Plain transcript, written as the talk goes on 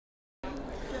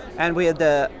And we had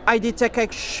the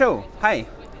IDTechEx Show. Hi.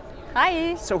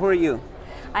 Hi. So who are you?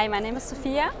 Hi, my name is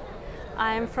Sophia.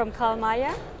 I'm from KARL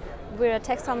MAYER. We're a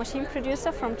textile machine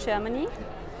producer from Germany.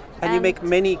 And you make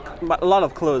a lot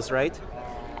of clothes, right?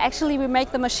 Actually, we make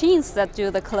the machines that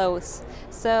do the clothes.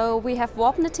 So we have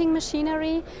warp knitting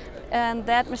machinery, and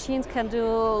that machines can do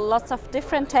lots of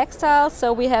different textiles.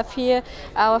 So we have here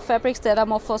our fabrics that are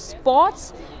more for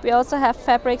sports. We also have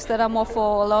fabrics that are more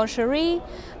for lingerie,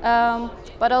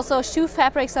 but also shoe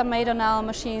fabrics are made on our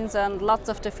machines and lots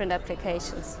of different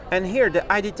applications. And here, the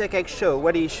IDTechEx Show,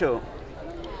 what do you show?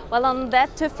 Well, on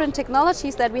that different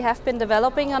technologies that we have been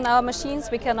developing on our machines,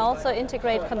 we can also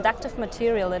integrate conductive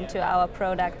material into our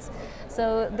products.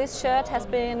 So this shirt has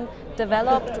been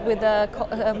developed with a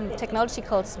technology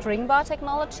called string bar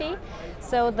technology.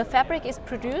 So the fabric is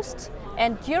produced,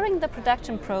 and during the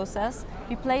production process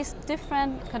we place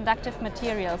different conductive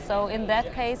materials. So in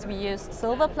that case we used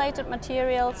silver plated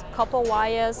materials, copper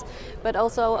wires, but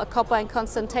also a copper and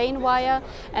constantane wire,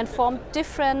 and formed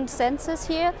different sensors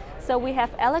here. So we have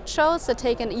electrodes that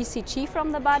take an ECG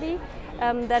from the body,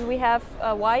 then we have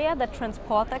a wire that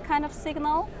transport that kind of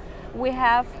signal. We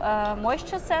have a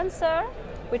moisture sensor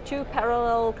with two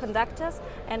parallel conductors,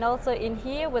 and also in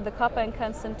here with the copper and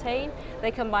constantane, they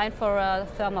combine for a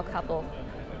thermocouple.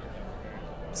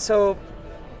 So,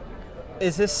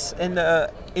 is this in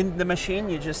the machine?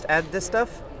 You just add this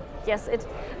stuff? Yes,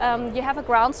 you have a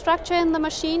ground structure in the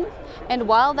machine, and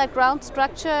while that ground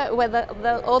structure, where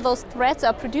all those threads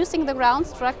are producing the ground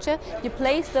structure, you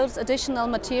place those additional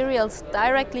materials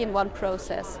directly in one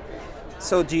process.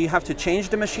 So do you have to change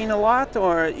the machine a lot,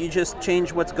 or you just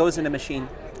change what goes in the machine?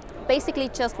 Basically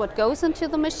just what goes into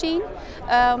the machine.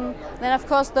 Then of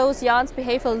course those yarns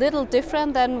behave a little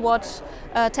different than what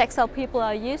textile people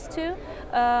are used to.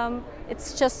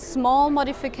 It's just small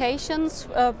modifications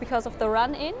because of the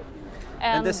run-in.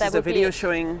 And this is a video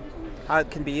showing how it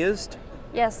can be used?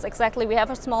 Yes, exactly. We have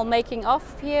a small making of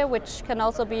here, which can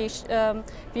also be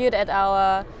viewed at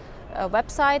our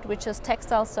website, which is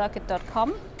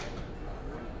textilecircuit.com.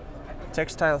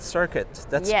 Textile circuit.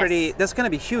 That's yes. That's going to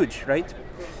be huge, right?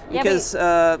 Yeah, because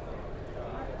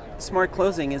smart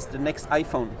clothing is the next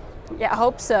iPhone. Yeah, I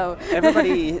hope so.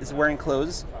 Everybody is wearing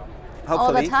clothes, hopefully.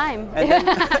 All the time.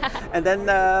 And then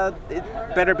it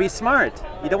better be smart.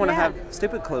 You don't want to have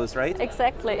stupid clothes, right?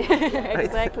 Exactly. Right?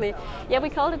 Exactly. Yeah, we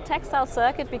called it textile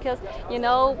circuit because, you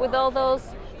know, with all those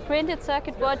printed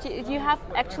circuit board, you have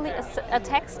actually a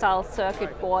textile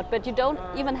circuit board, but you don't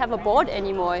even have a board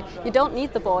anymore. You don't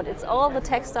need the board, it's all the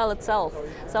textile itself.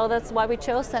 So that's why we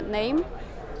chose that name,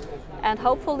 and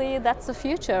hopefully that's the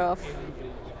future of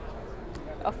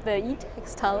the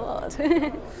e-textile world.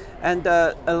 And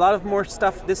a lot of more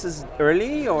stuff. This is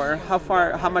early, or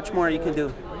how much more you can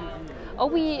do? Oh,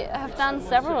 we have done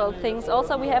several things.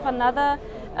 Also, we have another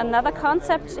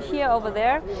concept here over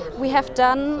there. We have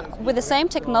done with the same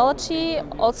technology,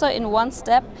 also in one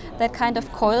step, that kind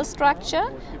of coil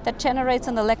structure that generates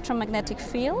an electromagnetic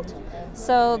field.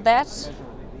 So that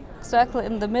circle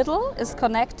in the middle is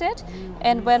connected,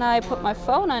 and when I put my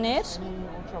phone on it,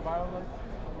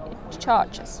 it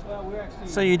charges.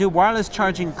 So you do wireless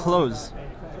charging clothes?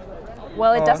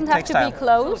 Well, it doesn't have textile. to be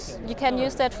clothes. You can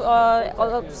use that for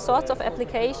all sorts of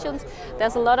applications.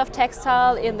 There's a lot of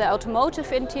textile in the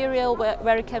automotive interior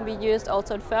where it can be used,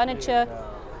 also in furniture,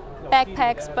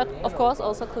 backpacks, but of course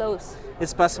also clothes.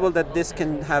 It's possible that this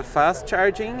can have fast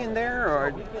charging in there, or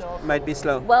it might be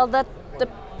slow? Well, that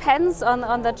depends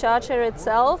on the charger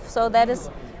itself. So that is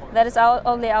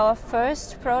only our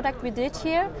first product we did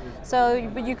here. So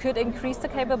you could increase the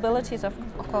capabilities, of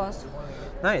course.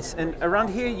 Nice. And around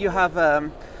here you have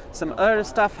some other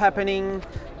stuff happening.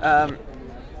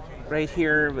 Right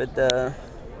here with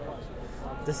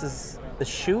this is the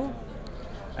shoe.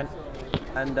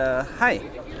 And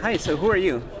hi. So who are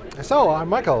you? So I'm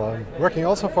Michael. I'm working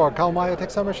also for KARL MAYER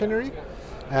Textile Machinery.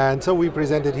 And so we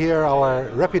presented here our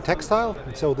Rapid Textile.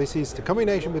 So this is the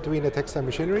combination between a textile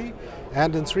machinery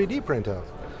and a 3D printer.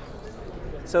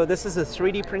 So this is a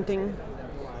 3D printing.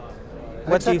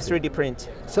 What do you 3D print?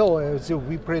 So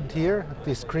we print here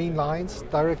the screen lines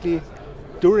directly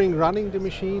during running the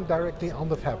machine directly on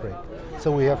the fabric.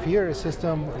 So we have here a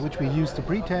system which we use the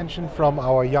pre-tension from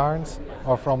our yarns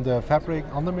or from the fabric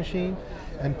on the machine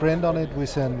and print on it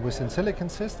with a silicon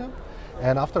system.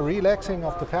 And after relaxing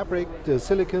of the fabric, the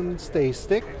silicon stays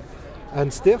stiff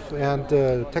and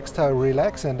the textile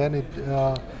relax, and then it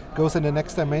goes in the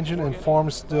next dimension and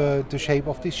forms the shape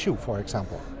of this shoe, for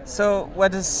example. So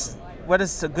what is what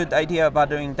is a good idea about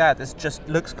doing that? It just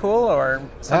looks cool, or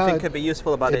something could be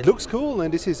useful about it? It looks cool,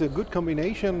 and this is a good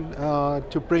combination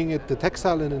to bring the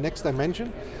textile in the next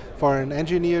dimension. For an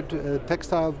engineered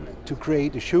textile to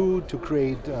create a shoe, to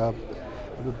create a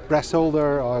breast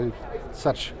holder, or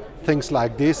such things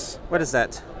like this. What is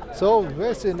that? So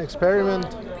there's an experiment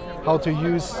how to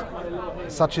use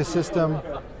such a system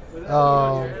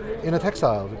in a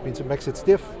textile. It means it makes it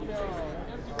stiff.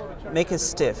 Make it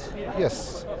stiff.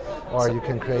 Yes. Or you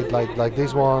can create like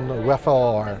this one, a waffle,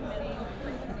 or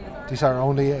these are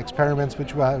only experiments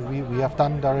which we have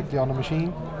done directly on the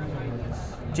machine.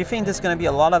 Do you think there's going to be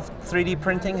a lot of 3D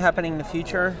printing happening in the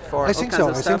future for all kinds of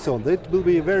stuff? I think so. That will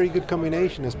be a very good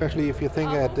combination, especially if you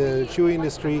think at the shoe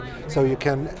industry, so you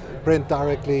can print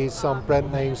directly some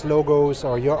brand names, logos,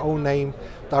 or your own name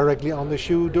directly on the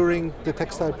shoe during the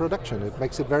textile production. It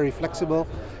makes it very flexible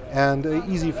and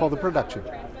easy for the production.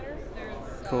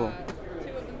 Cool.